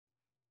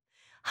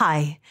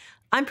Hi,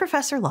 I'm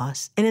Professor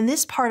Lawes, and in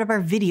this part of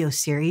our video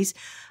series,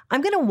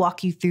 I'm going to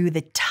walk you through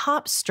the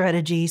top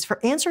strategies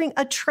for answering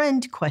a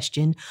trend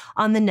question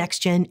on the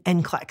NGN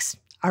NCLEX.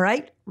 All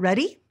right,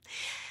 ready?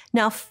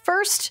 Now,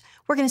 first,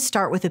 we're going to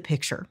start with a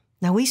picture.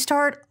 Now, we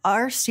start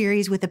our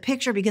series with a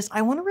picture because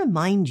I want to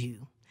remind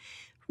you,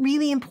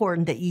 really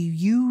important that you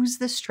use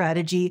the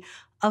strategy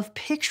of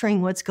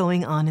picturing what's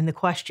going on in the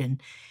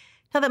question.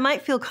 Now, that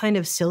might feel kind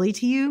of silly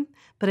to you,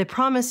 but I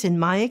promise in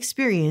my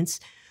experience,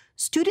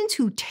 students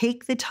who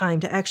take the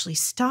time to actually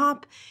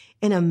stop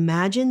and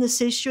imagine the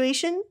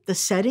situation, the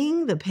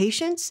setting, the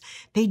patients,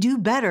 they do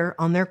better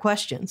on their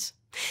questions.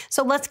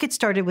 So let's get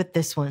started with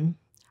this one.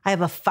 I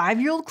have a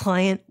 5-year-old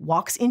client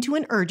walks into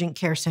an urgent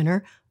care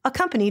center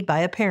accompanied by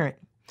a parent.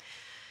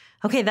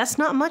 Okay, that's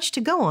not much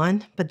to go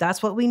on, but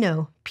that's what we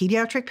know.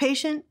 Pediatric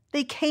patient,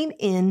 they came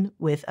in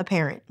with a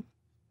parent.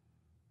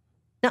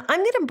 Now, I'm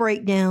going to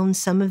break down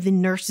some of the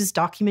nurse's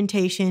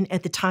documentation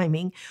at the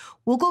timing.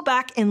 We'll go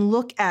back and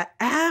look at,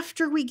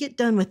 after we get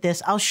done with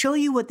this, I'll show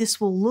you what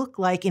this will look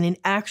like in an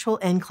actual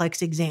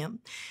NCLEX exam.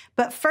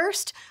 But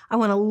first, I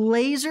want to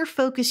laser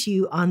focus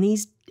you on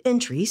these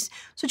entries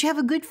so that you have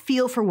a good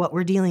feel for what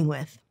we're dealing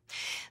with.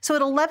 So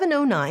at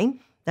 11:09,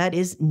 that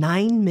is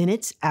 9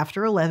 minutes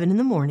after 11 in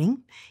the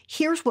morning,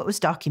 here's what was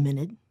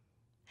documented.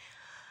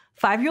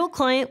 5-year-old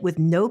client with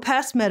no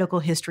past medical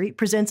history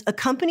presents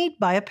accompanied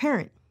by a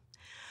parent.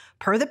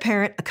 Per the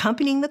parent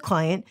accompanying the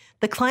client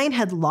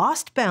had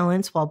lost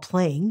balance while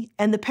playing,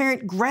 and the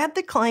parent grabbed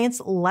the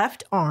client's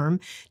left arm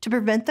to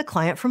prevent the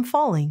client from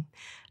falling.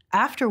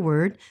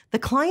 Afterward, the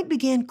client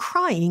began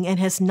crying and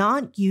has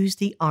not used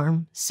the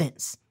arm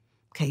since.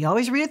 Okay, you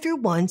always read it through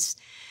once.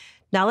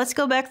 Now let's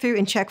go back through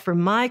and check for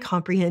my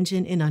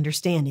comprehension and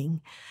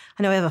understanding.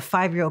 I know I have a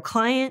 5-year-old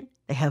client.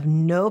 They have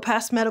no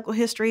past medical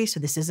history, so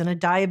this isn't a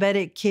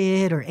diabetic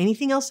kid or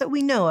anything else that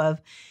we know of.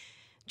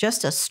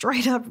 Just a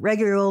straight up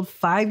regular old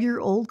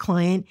 5-year-old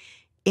client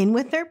in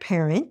with their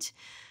parent.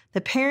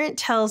 The parent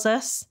tells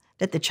us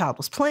that the child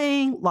was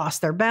playing,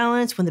 lost their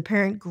balance. When the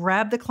parent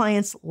grabbed the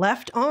client's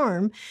left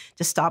arm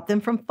to stop them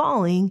from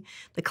falling,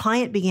 the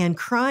client began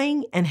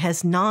crying and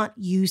has not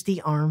used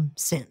the arm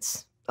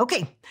since.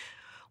 Okay,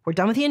 we're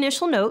done with the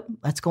initial note.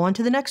 Let's go on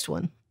to the next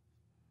one.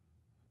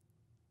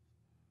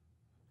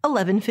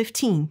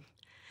 11:15.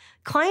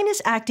 Client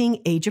is acting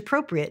age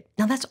appropriate.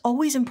 Now that's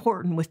always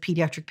important with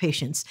pediatric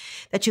patients,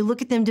 that you look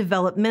at them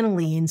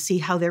developmentally and see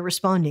how they're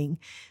responding.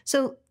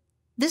 So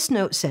this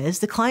note says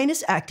the client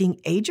is acting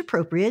age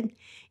appropriate,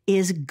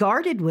 is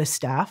guarded with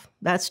staff.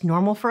 That's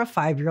normal for a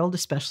 5-year-old,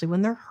 especially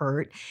when they're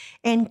hurt,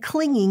 and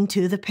clinging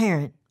to the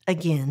parent.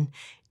 Again,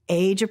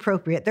 age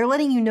appropriate. They're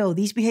letting you know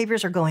these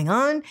behaviors are going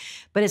on,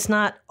 but it's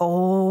not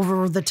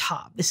over the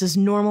top. This is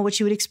normal, what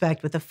you would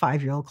expect with a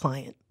 5-year-old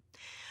client.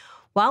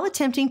 While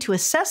attempting to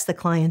assess the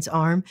client's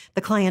arm,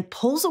 the client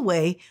pulls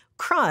away,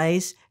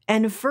 cries,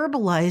 and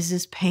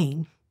verbalizes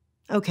pain.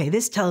 Okay,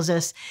 this tells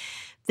us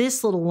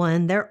this little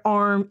one, their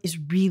arm is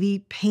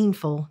really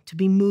painful to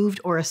be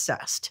moved or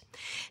assessed.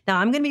 Now,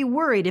 I'm going to be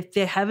worried if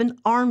they have an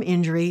arm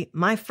injury.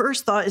 My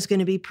first thought is going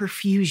to be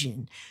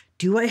perfusion.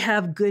 Do I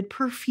have good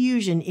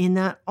perfusion in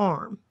that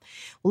arm?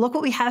 Well, look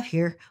what we have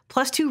here.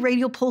 +2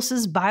 radial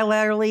pulses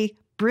bilaterally,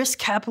 brisk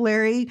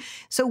capillary.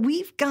 So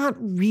we've got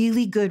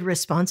really good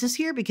responses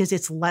here because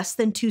it's less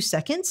than 2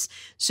 seconds.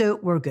 So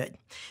we're good.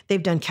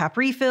 They've done cap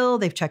refill.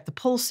 They've checked the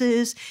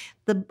pulses.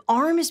 The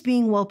arm is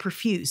being well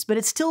perfused, but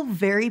it's still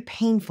very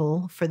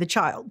painful for the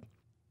child.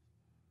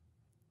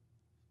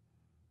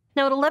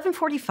 Now at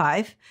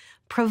 11:45,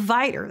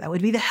 provider, that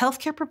would be the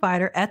healthcare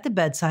provider at the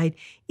bedside,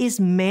 is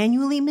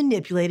manually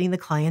manipulating the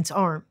client's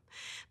arm.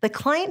 The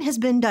client has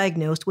been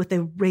diagnosed with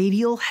a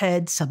radial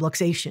head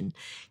subluxation.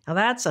 Now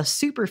that's a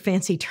super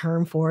fancy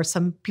term for,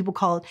 some people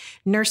call it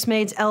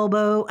nursemaid's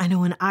elbow. I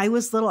know when I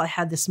was little, I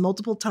had this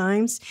multiple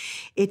times.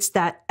 It's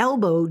that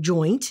elbow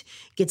joint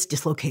gets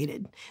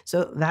dislocated.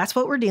 So that's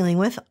what we're dealing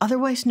with,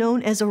 otherwise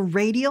known as a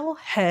radial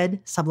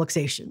head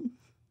subluxation.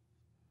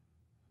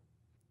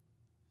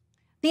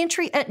 The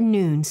entry at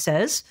noon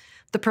says,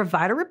 the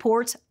provider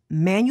reports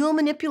manual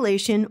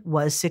manipulation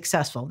was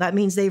successful. That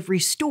means they've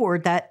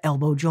restored that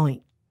elbow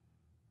joint.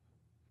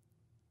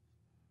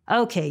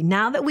 Okay,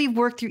 now that we've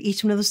worked through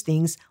each one of those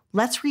things,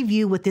 let's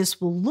review what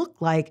this will look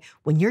like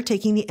when you're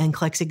taking the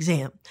NCLEX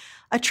exam.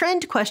 A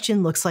trend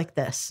question looks like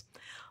this.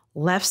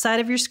 Left side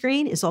of your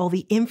screen is all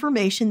the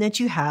information that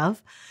you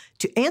have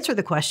to answer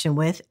the question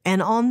with,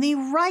 and on the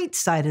right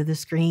side of the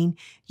screen,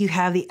 you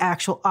have the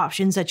actual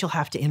options that you'll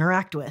have to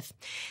interact with.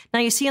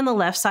 Now you see on the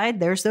left side,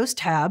 there's those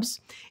tabs,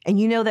 and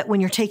you know that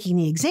when you're taking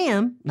the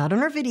exam, not on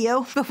our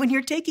video, but when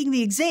you're taking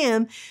the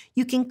exam,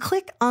 you can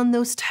click on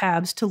those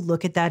tabs to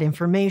look at that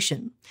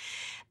information.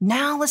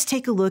 Now let's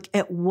take a look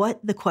at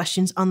what the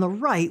questions on the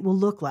right will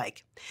look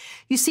like.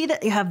 You see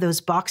that you have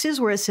those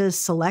boxes where it says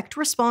select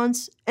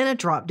response and a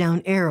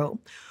drop-down arrow.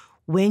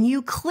 When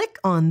you click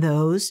on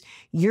those,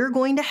 you're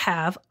going to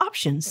have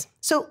options.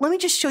 So let me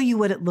just show you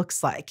what it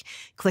looks like.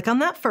 Click on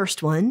that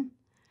first one.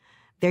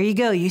 There you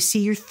go. You see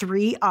your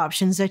 3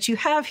 options that you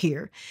have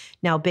here.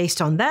 Now,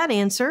 based on that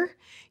answer,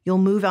 you'll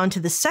move on to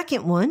the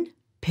second one,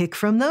 pick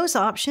from those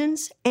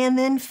options, and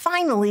then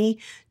finally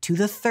to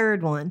the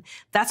third one.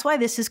 That's why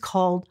this is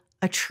called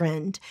a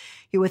trend.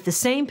 You're with the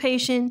same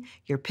patient,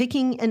 you're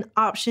picking an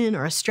option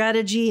or a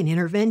strategy, an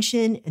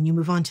intervention, and you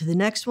move on to the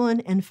next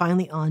one and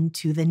finally on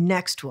to the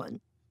next one.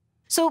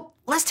 So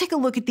let's take a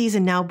look at these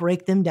and now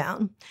break them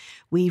down.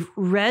 We've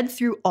read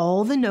through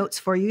all the notes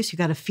for you, so you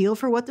got a feel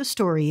for what the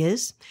story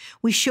is.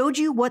 We showed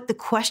you what the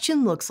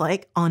question looks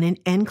like on an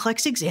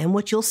NCLEX exam,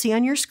 which you'll see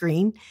on your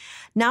screen.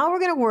 Now we're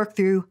going to work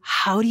through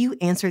how do you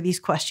answer these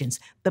questions,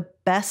 the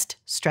best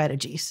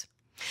strategies.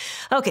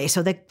 Okay,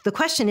 so the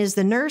question is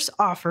the nurse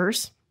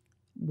offers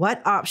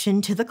what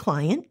option to the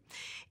client?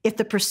 If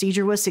the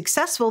procedure was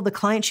successful, the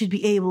client should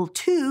be able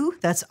to,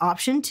 that's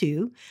option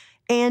 2,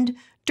 and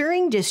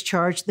during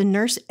discharge, the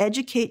nurse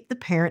educate the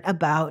parent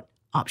about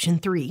option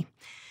 3.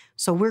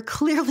 So we're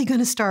clearly going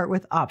to start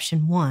with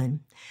option 1.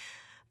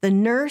 The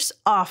nurse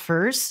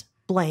offers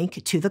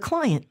blank to the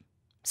client.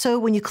 So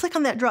when you click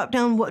on that drop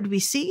down, what do we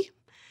see?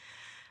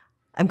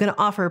 I'm going to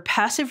offer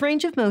passive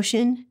range of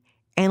motion,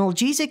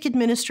 analgesic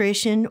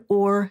administration,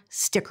 or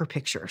sticker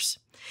pictures.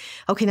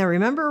 Okay, now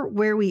remember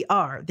where we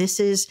are. This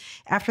is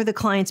after the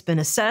client's been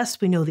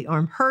assessed. We know the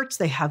arm hurts.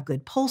 They have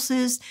good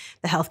pulses.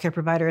 The healthcare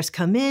provider has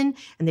come in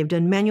and they've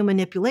done manual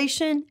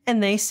manipulation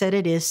and they said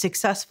it is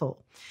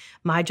successful.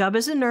 My job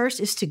as a nurse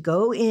is to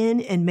go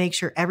in and make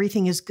sure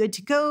everything is good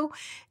to go,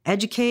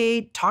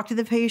 educate, talk to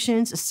the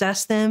patients,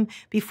 assess them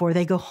before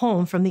they go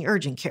home from the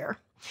urgent care.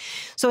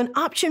 So in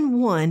option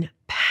 1,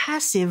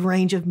 passive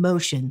range of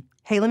motion.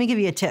 Hey, let me give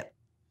you a tip.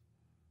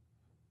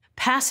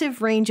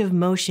 Passive range of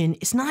motion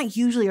is not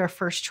usually our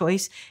first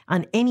choice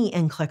on any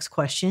NCLEX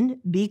question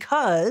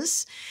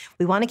because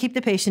we want to keep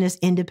the patient as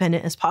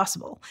independent as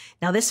possible.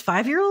 Now, this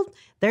 5-year-old,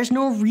 there's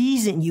no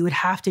reason you would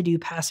have to do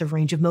passive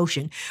range of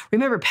motion.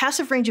 Remember,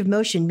 passive range of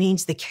motion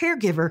means the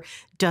caregiver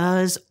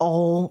does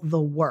all the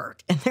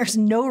work, and there's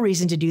no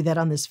reason to do that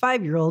on this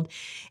 5-year-old.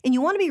 And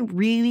you want to be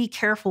really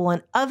careful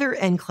on other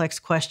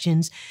NCLEX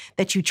questions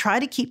that you try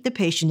to keep the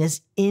patient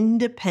as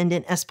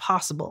independent as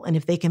possible. And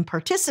if they can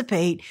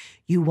participate,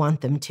 you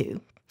want them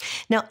to.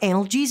 Now,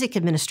 analgesic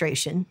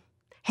administration.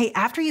 Hey,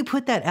 after you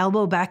put that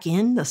elbow back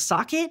in the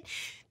socket,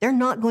 they're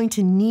not going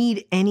to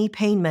need any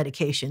pain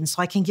medication.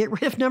 So I can get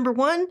rid of number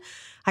 1.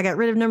 I got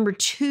rid of number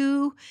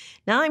 2.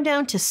 Now I'm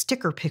down to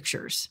sticker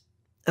pictures.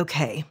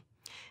 Okay,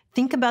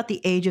 think about the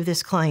age of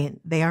this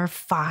client. They are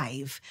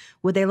 5.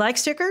 Would they like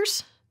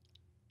stickers?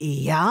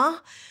 Yeah,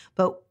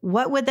 but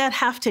what would that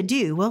have to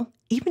do? Well,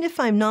 even if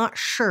I'm not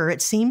sure,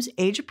 it seems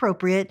age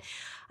appropriate.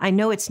 I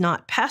know it's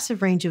not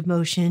passive range of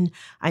motion.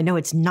 I know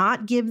it's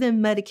not give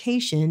them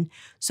medication.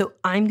 So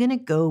I'm going to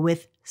go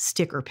with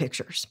sticker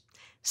pictures.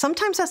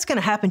 Sometimes that's going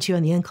to happen to you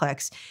on the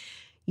NCLEX.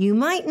 You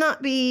might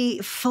not be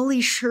fully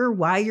sure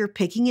why you're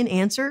picking an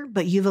answer,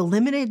 but you've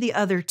eliminated the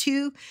other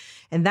 2,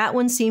 and that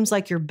one seems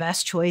like your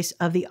best choice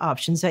of the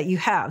options that you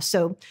have.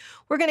 So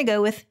we're going to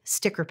go with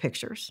sticker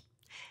pictures.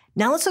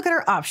 Now let's look at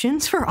our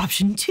options for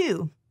option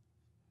 2.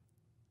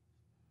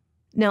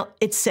 Now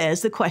it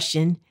says the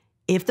question,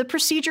 if the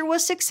procedure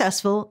was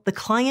successful, the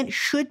client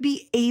should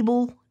be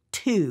able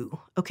to.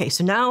 Okay,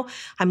 so now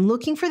I'm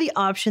looking for the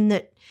option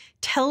that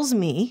gives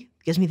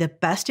me the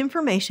best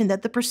information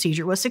that the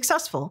procedure was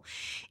successful.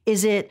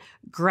 Is it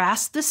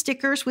grasp the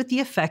stickers with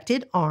the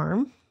affected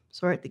arm?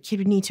 So the kid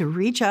would need to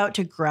reach out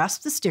to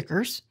grasp the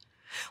stickers.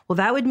 Well,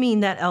 that would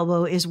mean that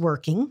elbow is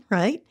working,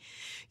 right?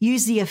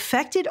 Use the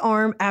affected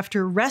arm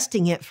after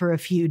resting it for a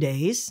few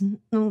days.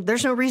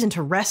 There's no reason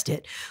to rest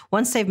it.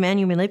 Once they've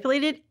manually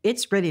manipulated,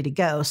 it's ready to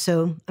go.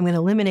 So I'm going to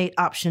eliminate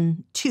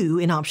option 2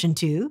 in option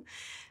 2.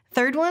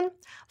 Third one,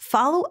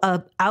 follow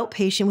up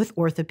outpatient with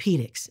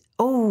orthopedics.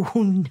 Oh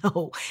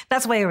no,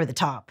 that's way over the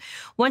top.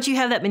 Once you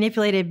have that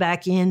manipulated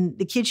back in,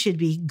 the kid should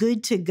be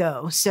good to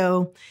go.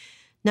 So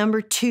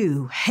number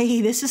 2,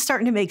 hey, this is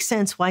starting to make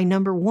sense why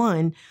number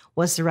 1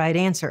 was the right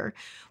answer.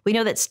 We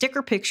know that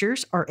sticker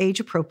pictures are age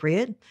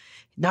appropriate,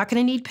 not going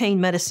to need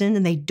pain medicine,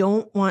 and they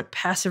don't want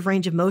passive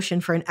range of motion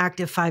for an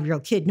active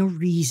 5-year-old kid. No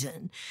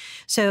reason.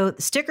 So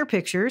the sticker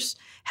pictures,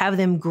 have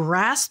them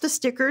grasp the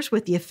stickers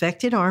with the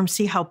affected arm.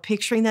 See how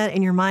picturing that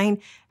in your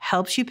mind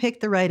helps you pick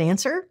the right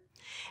answer?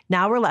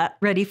 Now we're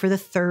ready for the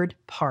third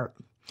part.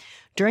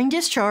 During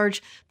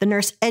discharge, the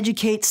nurse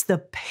educates the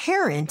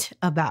parent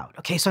about.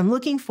 Okay, so I'm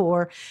looking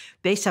for,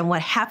 based on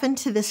what happened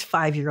to this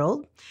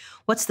 5-year-old,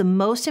 what's the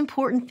most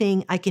important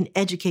thing I can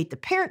educate the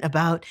parent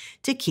about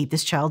to keep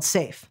this child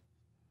safe?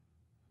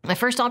 My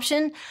first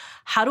option,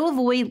 how to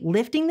avoid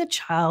lifting the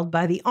child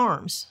by the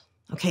arms.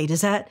 Okay,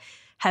 does that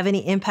have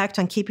any impact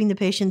on keeping the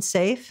patient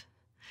safe?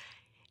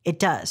 It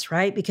does,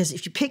 right? Because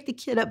if you pick the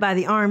kid up by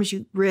the arms,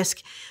 you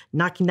risk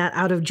knocking that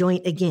out of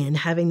joint again,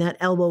 having that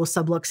elbow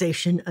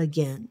subluxation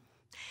again.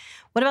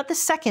 What about the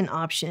second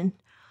option?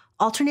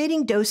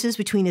 Alternating doses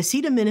between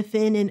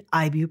acetaminophen and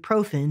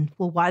ibuprofen.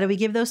 Well, why do we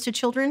give those to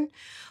children?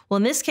 Well,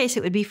 in this case,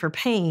 it would be for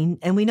pain,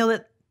 and we know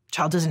that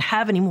child doesn't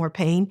have any more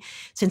pain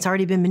since it's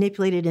already been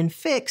manipulated and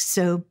fixed,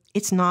 so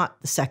It's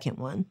not the second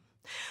one.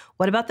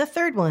 What about the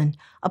third one?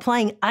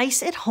 Applying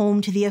ice at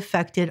home to the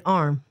affected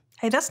arm.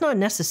 Hey, that's not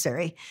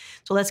necessary.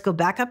 So let's go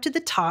back up to the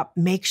top,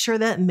 make sure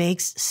that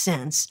makes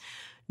sense.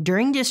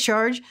 During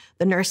discharge,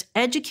 the nurse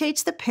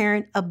educates the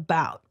parent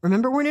about,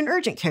 remember we're in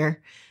urgent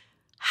care,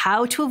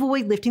 how to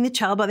avoid lifting the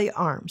child by the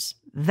arms.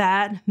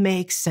 That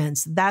makes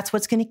sense. That's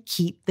what's going to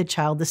keep the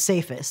child the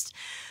safest.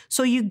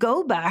 So you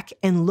go back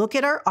and look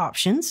at our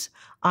options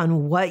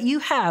on what you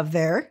have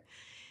there.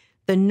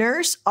 The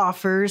nurse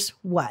offers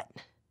what?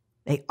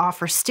 They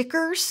offer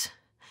stickers.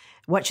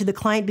 What should the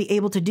client be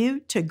able to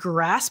do to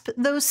grasp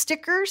those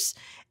stickers?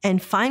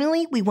 And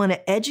finally, we want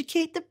to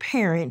educate the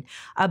parent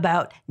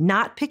about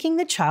not picking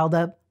the child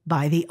up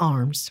by the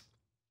arms.